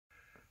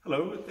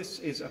Hello, this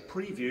is a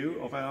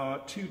preview of our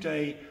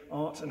two-day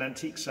art and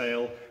antique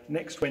sale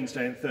next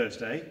Wednesday and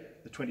Thursday,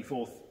 the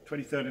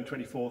 23rd and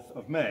 24th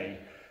of May.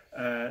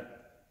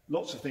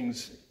 Lots of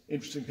things,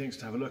 interesting things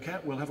to have a look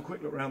at. We'll have a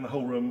quick look around the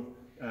whole room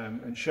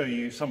and show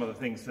you some of the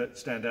things that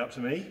stand out to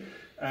me.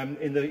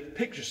 In the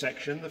picture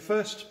section, the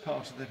first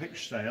part of the picture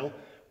sale,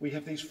 we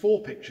have these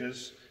 4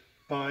 pictures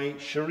by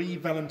Cherie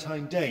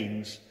Valentine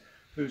Danes,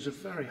 who's a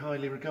very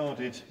highly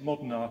regarded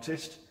modern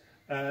artist.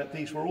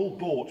 These were all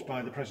bought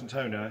by the present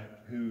owner,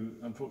 who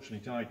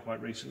unfortunately died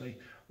quite recently,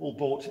 all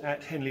bought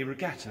at Henley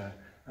Regatta,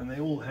 and they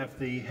all have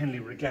the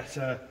Henley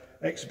Regatta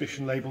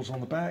exhibition labels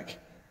on the back.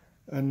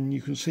 And you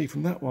can see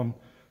from that one,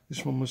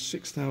 this one was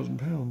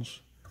 £6,000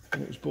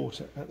 and it was bought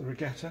at the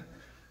Regatta.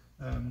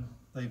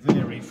 They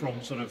vary from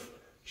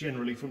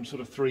generally from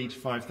 £3,000 to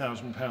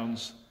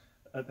 £5,000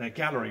 at their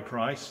gallery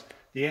price.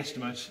 The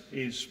estimate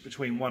is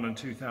between £1,000 and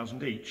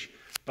 £2,000 each,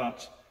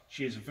 but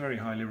she is a very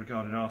highly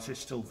regarded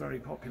artist, still very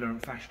popular and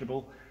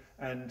fashionable,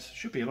 and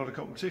should be a lot of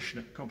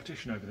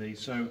competition over these,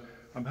 so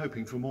I'm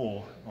hoping for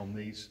more on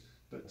these.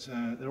 But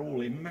they're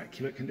all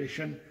immaculate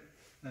condition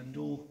and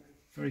all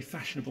very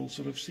fashionable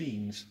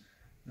scenes.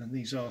 And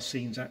these are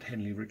scenes at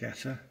Henley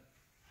Regatta,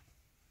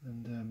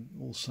 and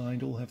all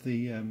signed, all have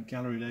the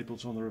gallery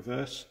labels on the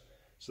reverse.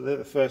 So they're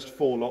the first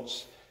 4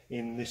 lots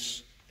in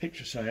this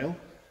picture sale.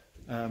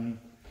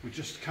 We're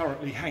just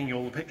currently hanging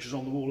all the pictures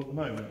on the wall at the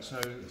moment, so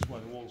that's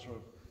why the walls are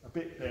a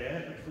bit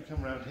bare. If we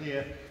come around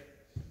here,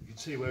 you can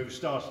see where we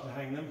started to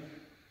hang them.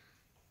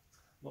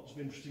 Lots of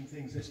interesting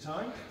things this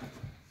time.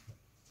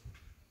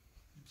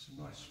 Some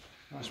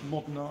nice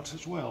modern art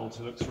as well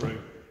to look through.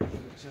 But,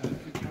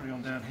 if we carry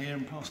on down here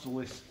and past all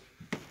this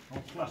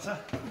old clutter,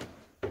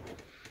 we'll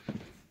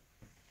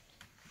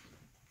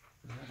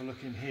have a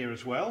look in here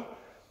as well.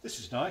 This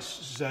is nice.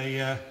 This is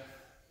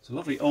it's a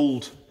lovely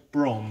old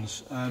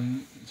bronze.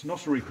 It's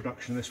not a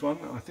reproduction, this one.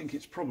 I think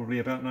it's probably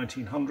about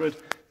 1900.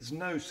 There's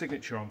no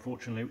signature,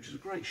 unfortunately, which is a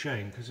great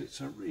shame because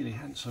it's a really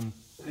handsome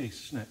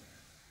piece, isn't it?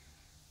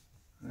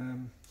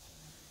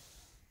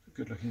 A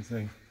good looking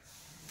thing.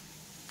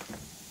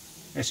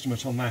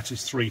 Estimate on that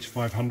is 300 to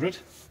 500.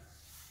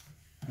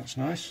 That's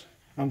nice.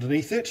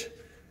 Underneath it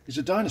is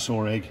a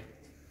dinosaur egg,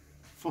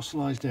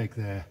 fossilised egg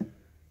there.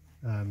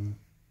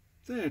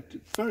 They're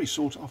very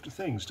sought after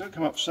things. Don't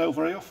come up for sale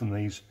very often,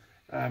 these.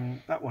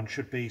 That one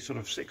should be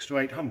 600 to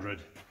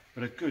 800,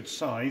 but a good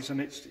size, and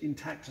it's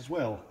intact as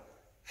well.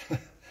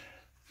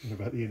 What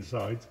about the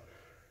inside?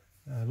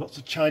 Lots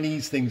of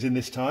Chinese things in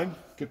this time.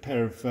 Good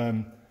pair of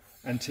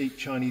antique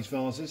Chinese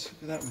vases.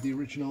 Look at that with the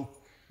original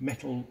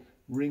metal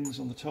rings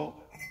on the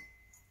top.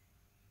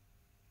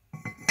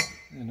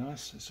 They're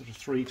nice. It's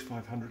 300 to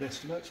 500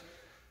 estimate.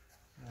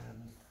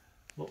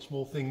 Lots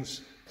more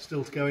things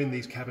still to go in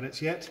these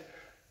cabinets yet.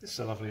 This is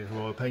a lovely little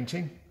oil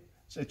painting.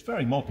 So it's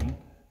very modern.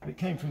 It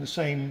came from the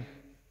same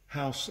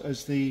house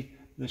as the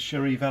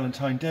Cherie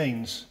Valentine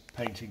Danes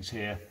paintings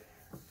here.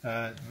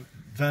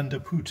 Van der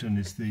Putten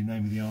is the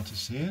name of the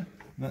artist here.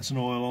 And that's an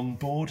oil on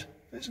board.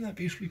 Isn't that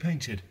beautifully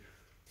painted?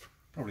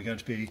 Probably going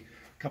to be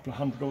a couple of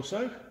hundred or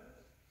so.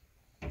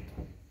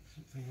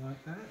 Something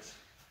like that.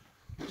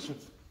 Lots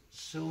of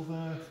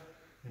silver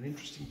and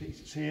interesting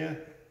pieces here.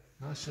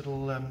 Nice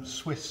little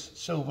Swiss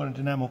silver and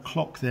enamel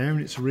clock there in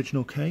its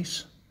original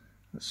case.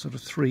 That's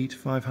 300 to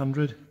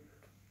 500.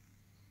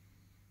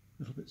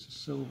 Little bits of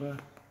silver.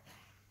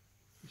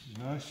 This is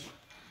nice.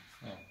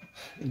 Oh,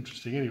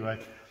 interesting anyway.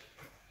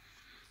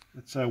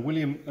 It's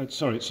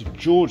it's a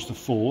George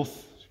IV. You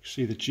can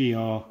see the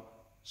GR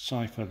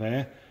cipher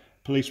there.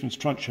 Policeman's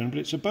truncheon, but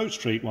it's a Bow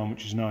Street one,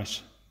 which is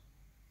nice.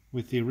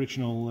 With the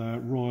original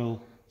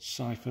royal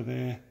cipher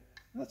there.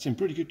 That's in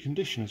pretty good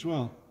condition as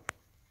well.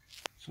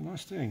 It's a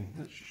nice thing.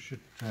 That should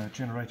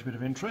generate a bit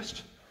of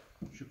interest.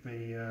 Should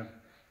be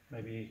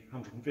maybe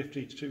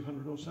 150 to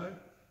 200 or so,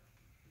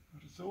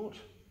 I'd have thought.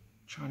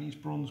 Chinese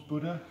bronze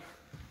Buddha,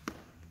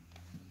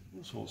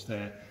 all sorts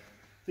there.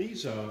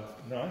 These are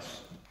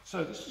nice.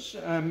 So this is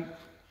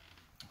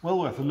well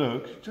worth a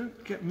look. You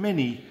don't get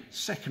many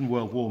Second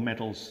World War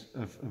medals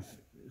of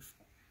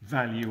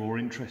value or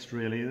interest,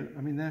 really.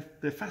 I mean,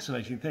 they're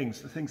fascinating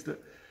things. The things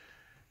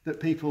that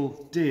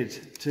people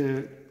did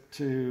to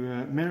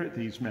merit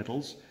these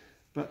medals.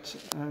 But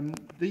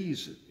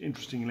these,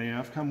 interestingly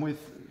enough, come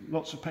with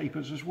lots of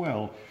papers as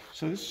well.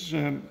 So this is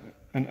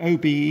an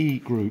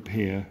OBE group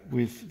here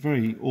with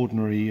very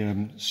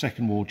ordinary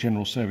Second War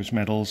General Service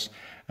medals,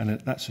 and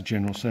that's a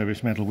General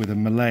Service medal with a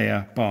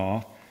Malaya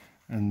bar,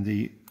 and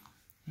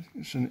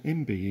it's an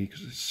MBE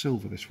because it's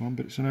silver, this one,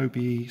 but it's an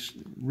OBE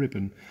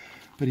ribbon.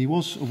 But he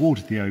was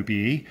awarded the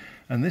OBE,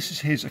 and this is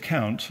his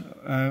account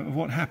of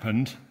what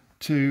happened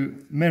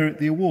to merit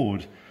the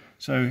award.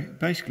 So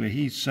basically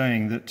he's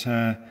saying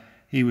that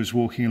he was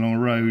walking along a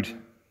road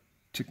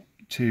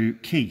to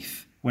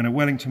Keith when a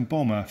Wellington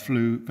bomber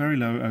flew very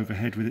low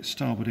overhead with its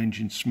starboard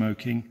engine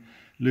smoking,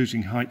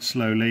 losing height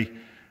slowly,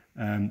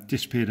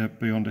 disappeared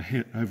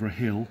over a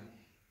hill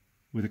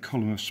with a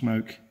column of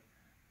smoke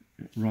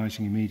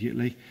rising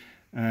immediately.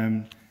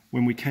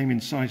 when we came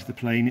inside the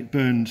plane, it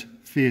burned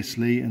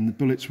fiercely and the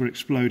bullets were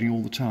exploding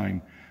all the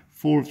time.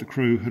 4 of the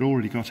crew had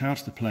already got out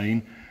of the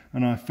plane,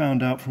 and I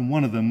found out from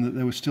one of them that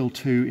there were still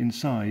 2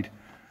 inside.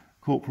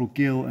 Corporal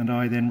Gill and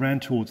I then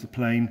ran towards the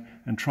plane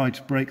and tried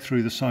to break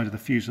through the side of the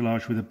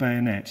fuselage with a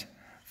bayonet.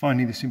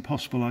 Finding this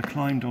impossible, I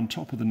climbed on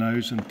top of the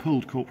nose and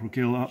pulled Corporal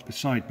Gill up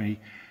beside me.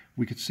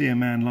 We could see a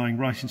man lying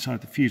right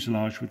inside the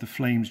fuselage with the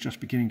flames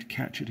just beginning to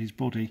catch at his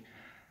body.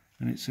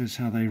 And it says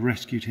how they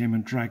rescued him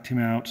and dragged him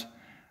out.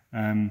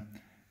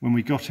 When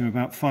we got him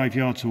about 5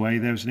 yards away,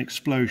 there was an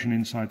explosion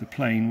inside the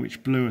plane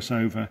which blew us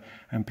over,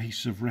 and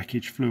pieces of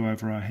wreckage flew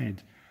over our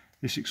head.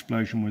 This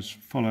explosion was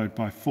followed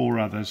by 4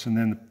 others, and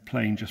then the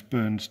plane just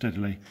burned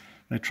steadily.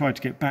 They tried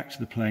to get back to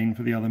the plane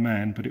for the other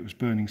man, but it was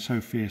burning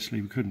so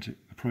fiercely we couldn't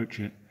approach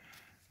it.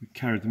 We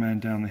carried the man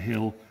down the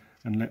hill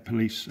and let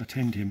police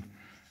attend him.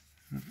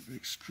 An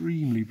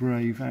extremely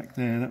brave act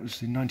there. That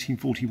was in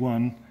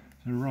 1941,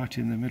 so right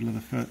in the middle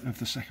of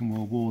the Second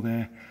World War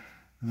there.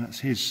 And that's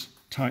his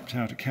typed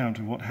out account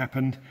of what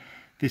happened.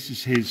 This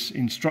is his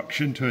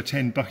instruction to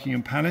attend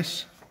Buckingham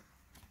Palace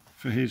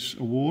for his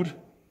award.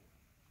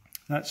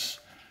 That's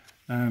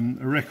a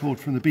record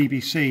from the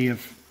BBC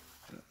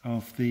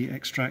of the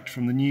extract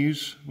from the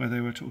news where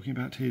they were talking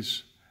about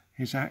his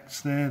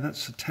acts there.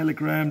 That's a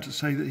telegram to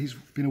say that he's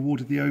been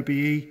awarded the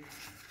OBE.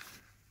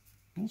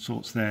 All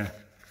sorts there.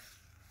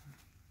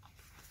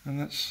 And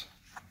that's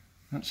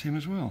him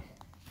as well.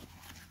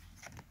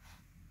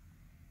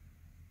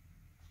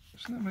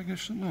 Isn't that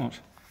magnificent lot?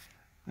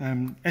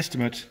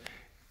 Estimate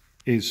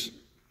is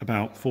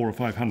about 400 or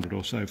 500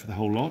 or so for the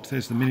whole lot.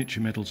 There's the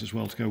miniature medals as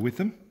well to go with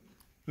them.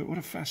 But what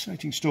a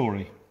fascinating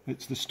story.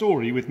 It's the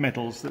story with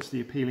medals that's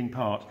the appealing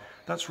part.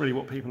 That's really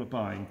what people are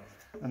buying.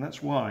 And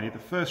that's why the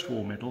First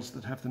War medals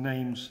that have the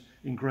names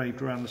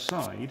engraved around the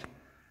side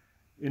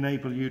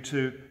enable you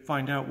to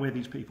find out where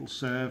these people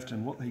served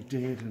and what they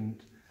did,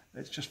 and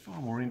it's just far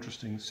more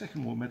interesting.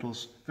 Second War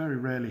medals very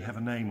rarely have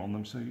a name on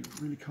them, so you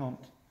really can't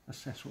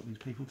assess what these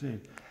people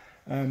did.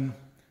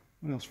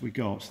 What else have we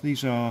got?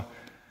 These are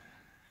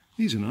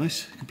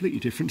nice, completely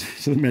different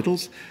to the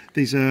medals.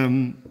 These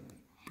are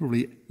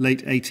probably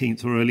late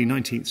 18th or early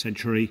 19th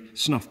century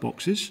snuff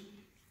boxes.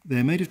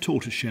 They're made of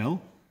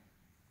tortoiseshell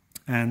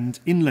and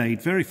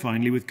inlaid very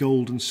finely with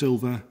gold and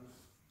silver.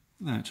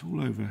 That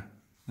all over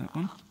that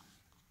one.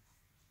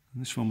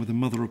 And this one with a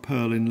mother of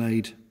pearl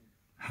inlaid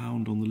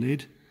hound on the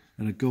lid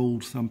and a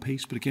gold thumb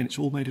piece, but again it's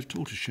all made of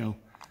tortoiseshell.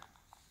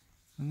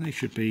 And they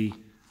should be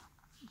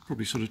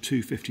probably sort of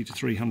 250 to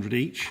 300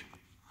 each,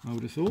 I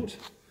would have thought.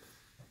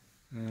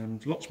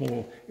 And lots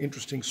more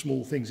interesting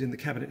small things in the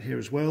cabinet here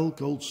as well.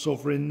 Gold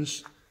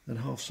sovereigns and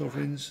half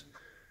sovereigns.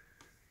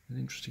 And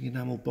interesting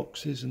enamel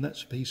boxes. And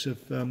that's a piece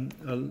of,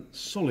 a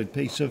solid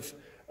piece of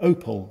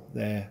opal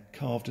there,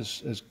 carved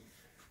as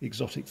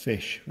exotic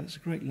fish. That's a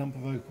great lump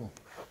of opal.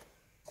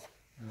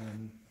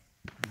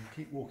 We'll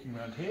keep walking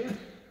around here.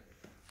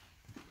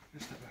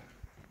 Just have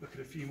a look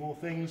at a few more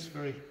things.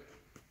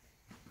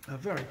 A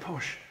very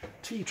posh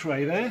tea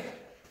tray there.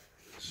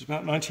 This is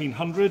about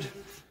 1900,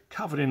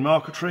 covered in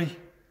marquetry.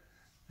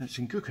 And it's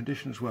in good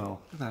condition as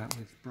well. Look at that,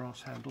 with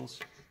brass handles.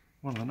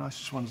 One of the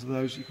nicest ones of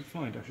those you could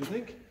find, I should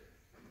think.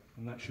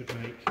 And that should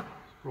make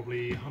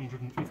probably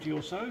 150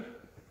 or so,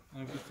 I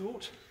would have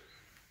thought.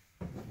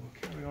 We'll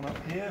carry on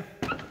up here.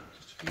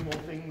 Just a few more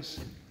things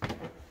to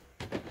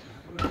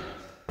have a look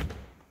at.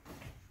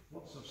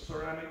 Lots of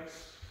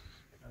ceramics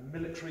and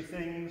military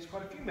things.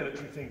 Quite a few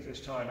military things this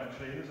time,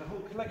 actually. There's a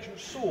whole collection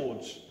of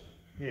swords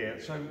here.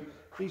 So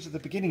these are the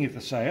beginning of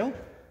the sale,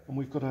 and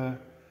we've got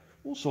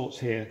all sorts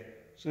here.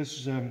 So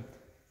this is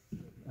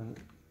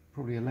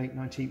probably a late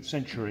 19th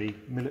century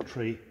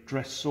military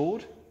dress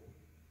sword,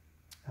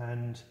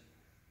 and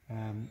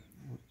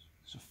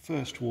there's a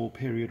First War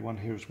period one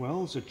here as well.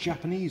 There's a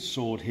Japanese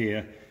sword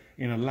here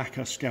in a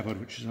lacquer scabbard,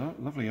 which is a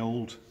lovely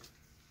old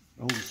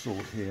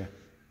sword here.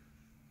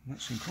 And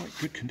that's in quite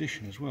good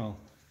condition as well.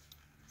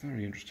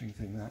 Very interesting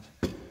thing that.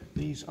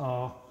 These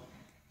are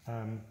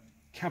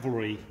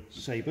cavalry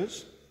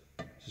sabres.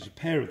 There's a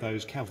pair of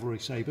those cavalry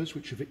sabres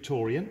which are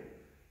Victorian.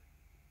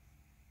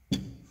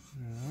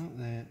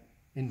 They're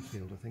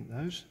Enfield, I think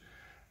those.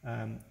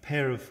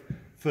 Pair of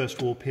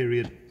First War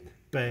period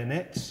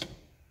bayonets,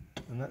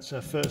 and that's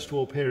a First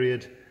War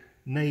period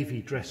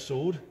Navy dress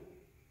sword,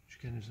 which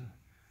again is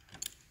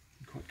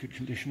in quite good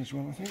condition as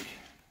well, I think.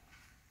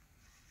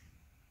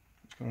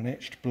 It's got an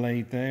etched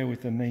blade there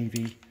with the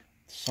Navy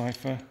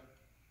cipher.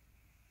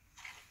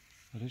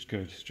 That is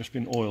good. It's just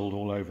been oiled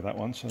all over that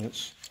one, so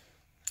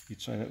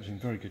you'd say that was in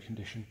very good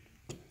condition.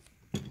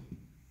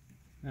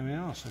 There we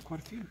are, so quite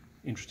a few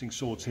interesting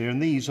swords here,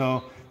 and these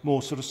are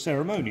more sort of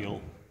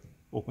ceremonial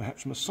or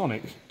perhaps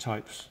Masonic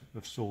types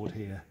of sword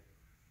here.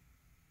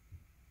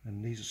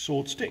 And these are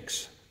sword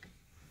sticks.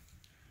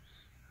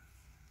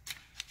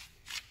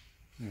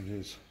 There it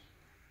is.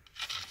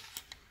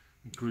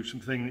 A gruesome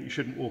thing that you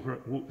shouldn't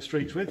walk the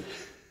streets with.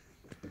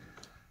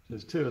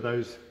 There's 2 of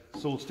those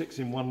sword sticks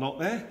in one lot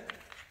there.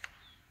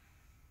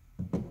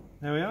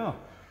 There we are.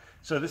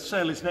 So this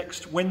sale is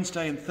next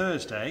Wednesday and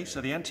Thursday,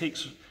 so the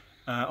antiques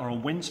are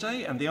on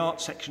Wednesday and the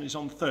art section is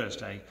on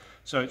Thursday.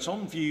 So it's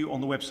on view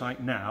on the website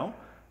now.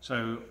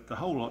 So the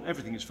whole lot,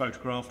 everything is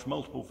photographed,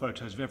 multiple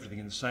photos of everything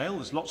in the sale.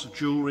 There's lots of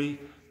jewellery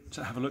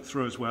to have a look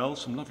through as well.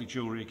 Some lovely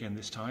jewellery again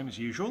this time as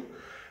usual.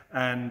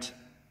 And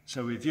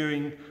so we're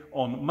viewing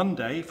on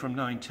Monday from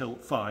 9 till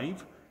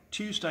 5,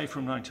 Tuesday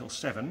from 9 till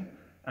 7,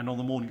 and on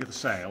the morning of the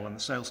sale. And the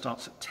sale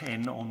starts at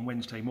 10 on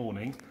Wednesday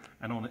morning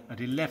and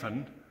at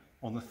 11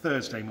 on the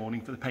Thursday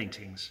morning for the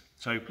paintings.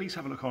 So please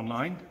have a look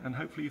online and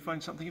hopefully you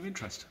find something of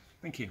interest.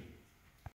 Thank you.